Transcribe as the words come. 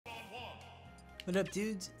What up,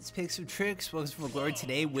 dudes? It's PixxelTrixx. Welcome to Glory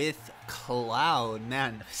today with Cloud.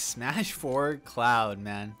 Man, Smash 4 Cloud,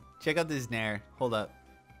 man. Check out this Nair. Hold up.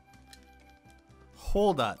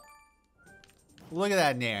 Hold up. Look at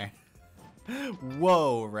that Nair.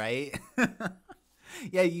 Whoa, right?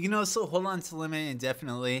 Yeah, you can also hold on to limit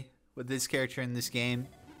indefinitely with this character in this game,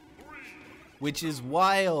 which is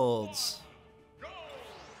wild.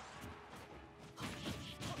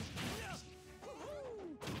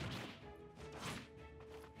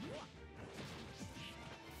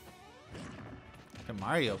 A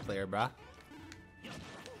Mario player, brah.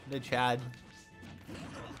 The Chad.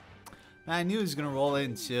 Man, I knew he was gonna roll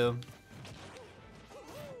in too.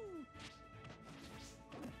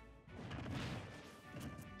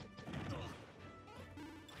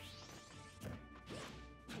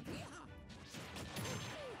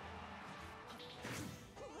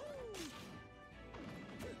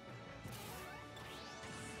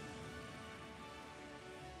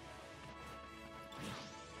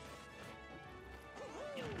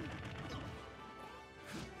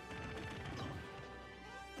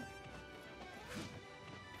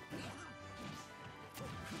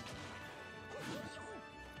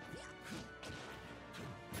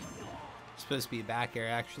 Supposed to be a back air,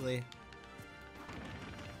 actually.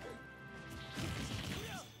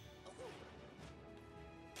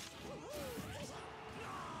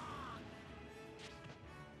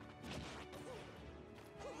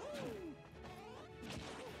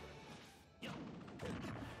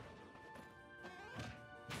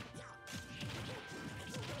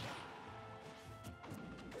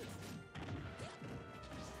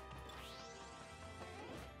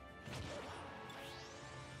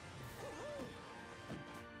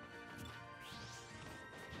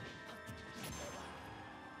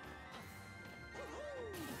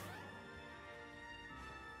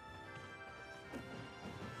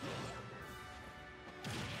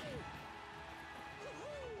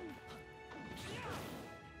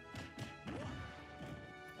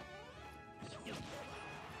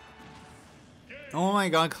 Oh my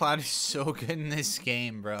god, Cloud is so good in this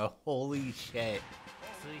game, bro. Holy shit.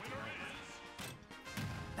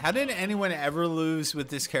 How did anyone ever lose with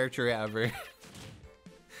this character ever?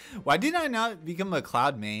 Why did I not become a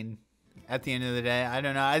Cloud main at the end of the day? I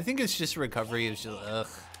don't know. I think it's just recovery. It was just, ugh.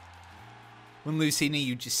 When Lucina,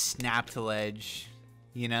 you just snap to ledge,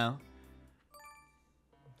 you know?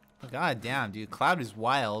 God damn, dude. Cloud is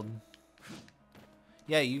wild.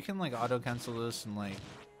 Yeah, you can, like, auto-cancel this and, like,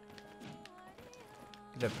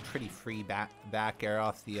 get a pretty free back air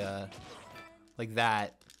off the, like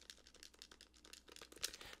that.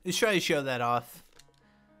 Let's try to show that off.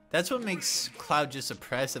 That's what makes Cloud just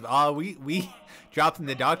oppressive. Oh, we dropping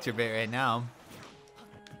the doctor bit right now.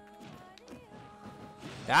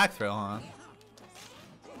 Back throw, huh?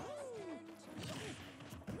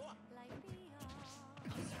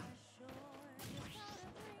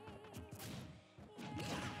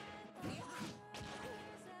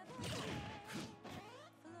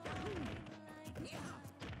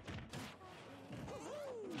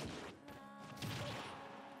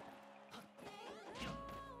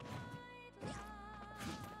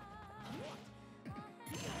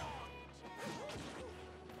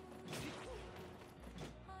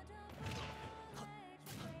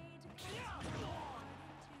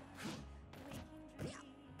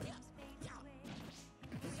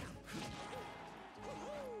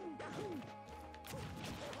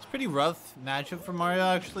 Pretty rough matchup for Mario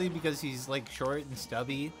actually, because he's like short and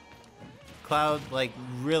stubby. Cloud like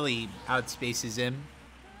really outspaces him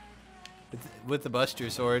with the Buster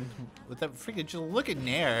Sword. With that freaking, just look at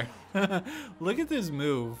Nair. Look at this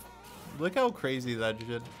move. Look how crazy that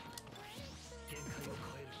shit.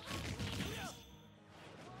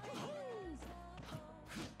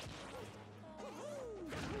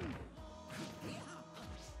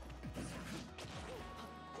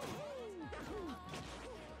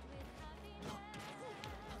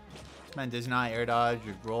 Man does not air dodge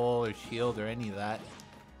or roll or shield or any of that.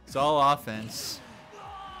 It's all offense.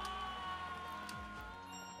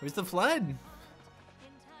 Where's the flood?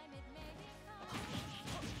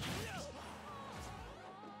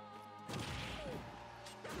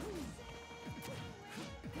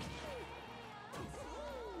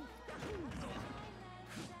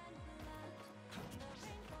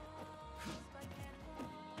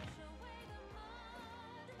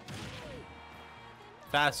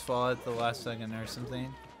 Fast fall at the last second or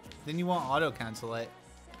something. Then you won't auto cancel it.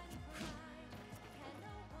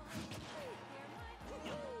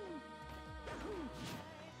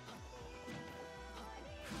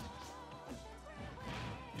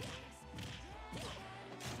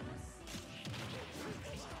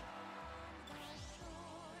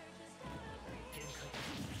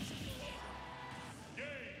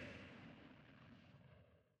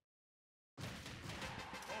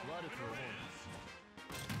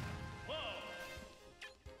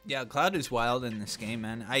 Yeah, Cloud is wild in this game,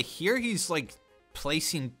 man. I hear he's like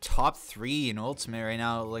placing top 3 in Ultimate right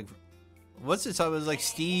now. Like, what's the top? It was like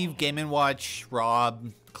Steve, Game & Watch,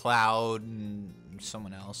 Rob, Cloud, and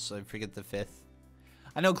someone else. I forget the 5th.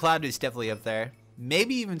 I know Cloud is definitely up there.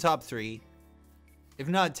 Maybe even top 3. If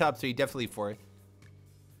not top 3, definitely 4th.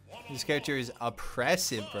 This character is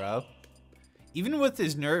oppressive, bro. Even with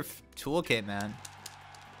his nerf toolkit, man.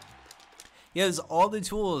 He has all the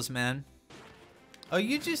tools, man. Oh,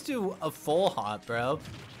 you just do a full hop, bro.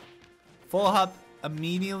 Full hop,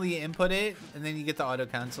 immediately input it, and then you get the auto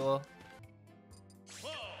cancel.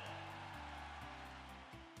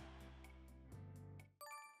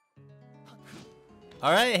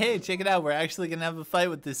 Alright, hey, check it out. We're actually gonna have a fight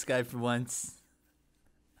with this guy for once.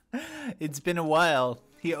 It's been a while.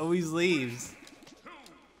 He always leaves.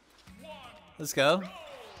 Let's go.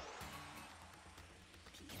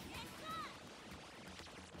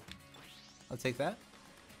 I'll take that.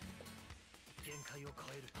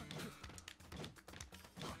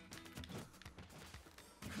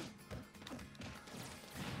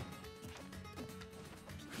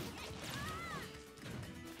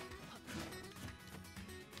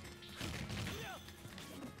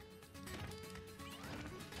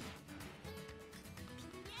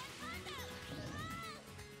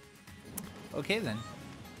 Okay then.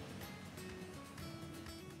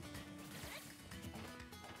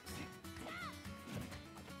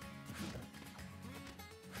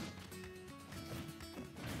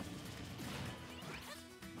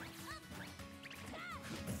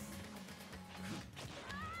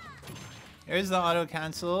 There's the auto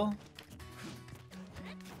cancel.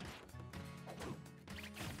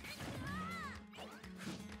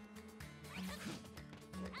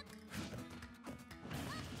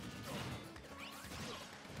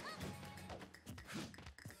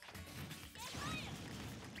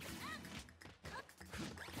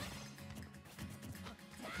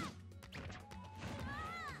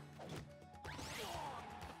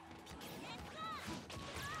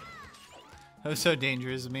 That was so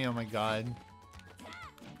dangerous of me, oh my god.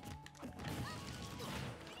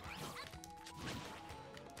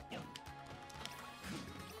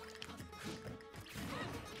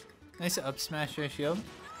 Nice up smash ratio.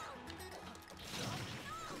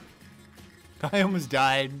 I almost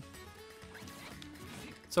died.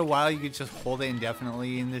 So while you could just hold it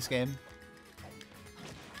indefinitely in this game.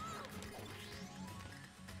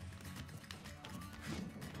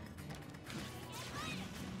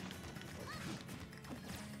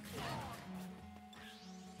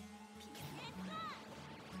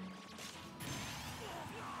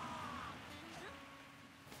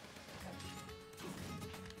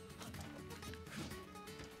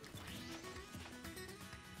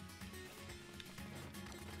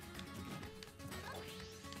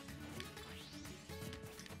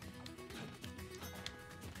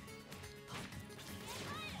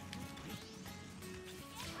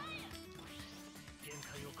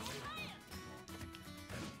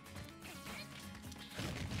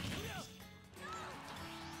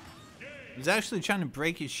 He's actually trying to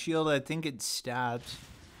break his shield. I think it stabbed.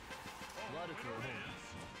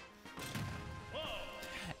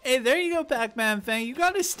 Hey, there you go, Pac-Man Fang. You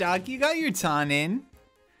got a stock. You got your taunt in.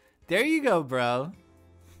 There you go, bro.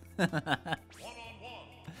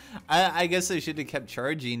 I guess I should have kept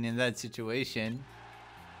charging in that situation.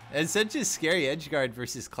 It's such a scary edgeguard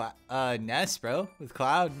versus Ness, bro, with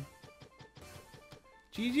Cloud.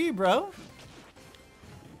 GG, bro.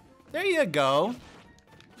 There you go.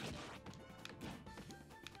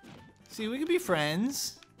 See, we could be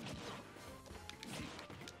friends.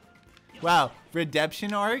 Wow,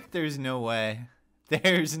 redemption arc? There's no way.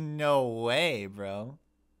 There's no way, bro.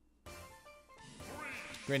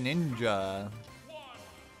 Greninja.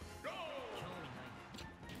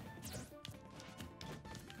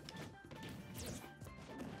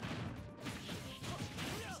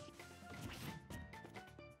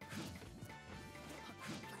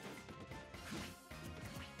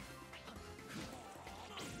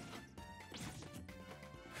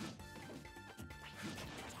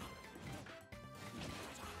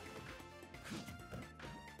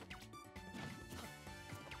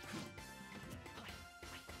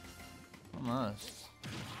 Almost.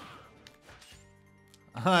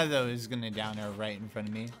 I thought it was gonna down her right in front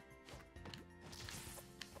of me.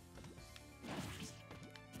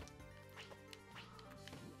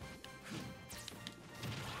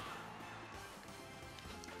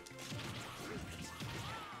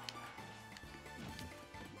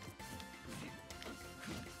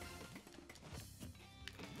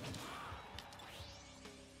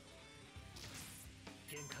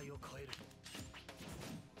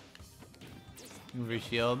 Over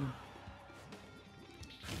shield.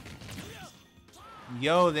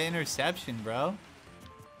 Yo, the interception, bro.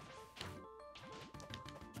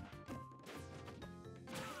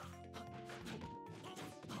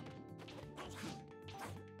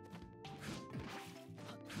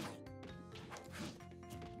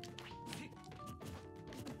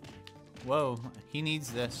 Whoa, he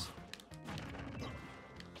needs this.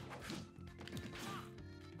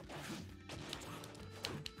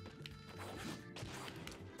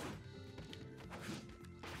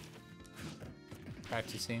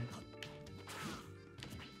 Practicing.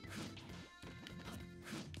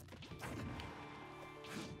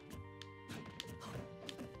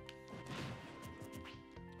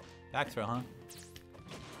 Back throw, huh?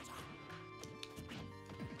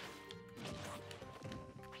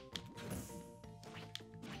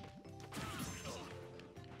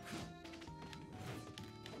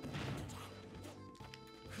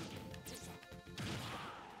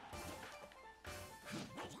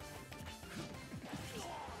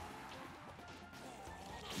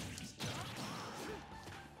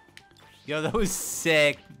 Yo, that was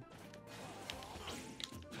sick.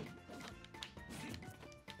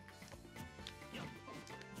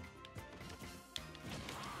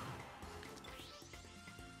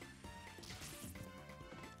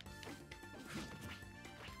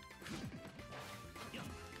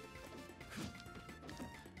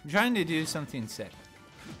 I'm trying to do something sick.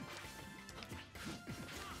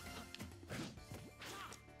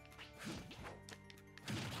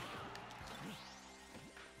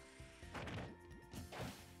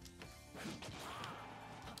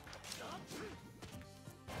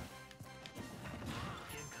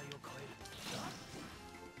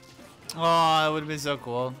 Oh, it would have been so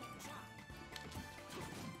cool.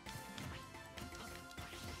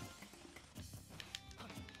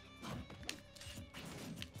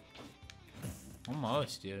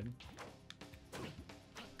 Almost, dude.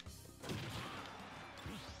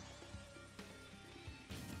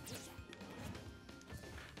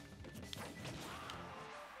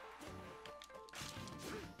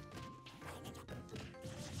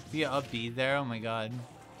 Be up B there, oh my god.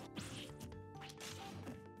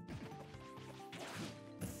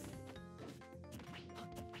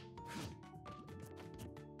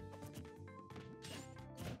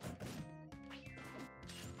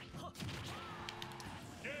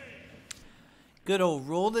 Good old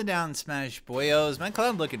roll it down smash boyos. My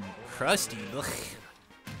cloud looking crusty.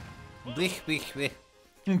 I'm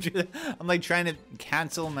like trying to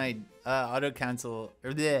cancel my auto cancel.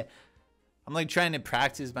 I'm like trying to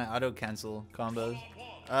practice my auto cancel combos.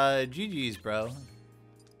 GG's, bro.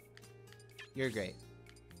 You're great.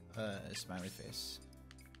 Smiley face.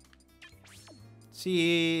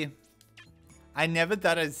 See, I never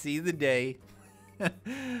thought I'd see the day.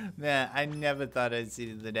 Man, I never thought I'd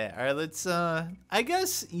see the day. All right, let's, I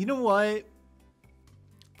guess, you know what?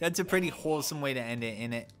 That's a pretty wholesome way to end it,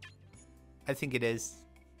 innit? I think it is.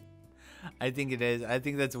 I think it is. I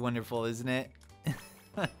think that's wonderful, isn't it?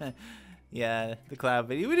 Yeah, the cloud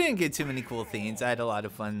video. We didn't get too many cool things. I had a lot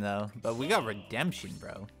of fun, though. But we got redemption,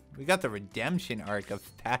 bro. We got the redemption arc of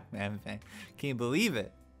Pac-Man fan. Can you believe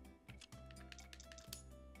it?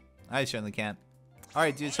 I certainly can't. All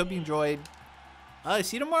right, dudes. Hope you enjoyed.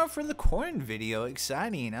 See you tomorrow for the corn video.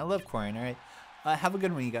 Exciting. I love corn. All right. Have a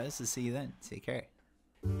good one, you guys. I'll see you then. Take care.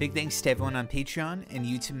 Big thanks to everyone on Patreon and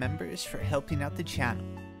YouTube members for helping out the channel.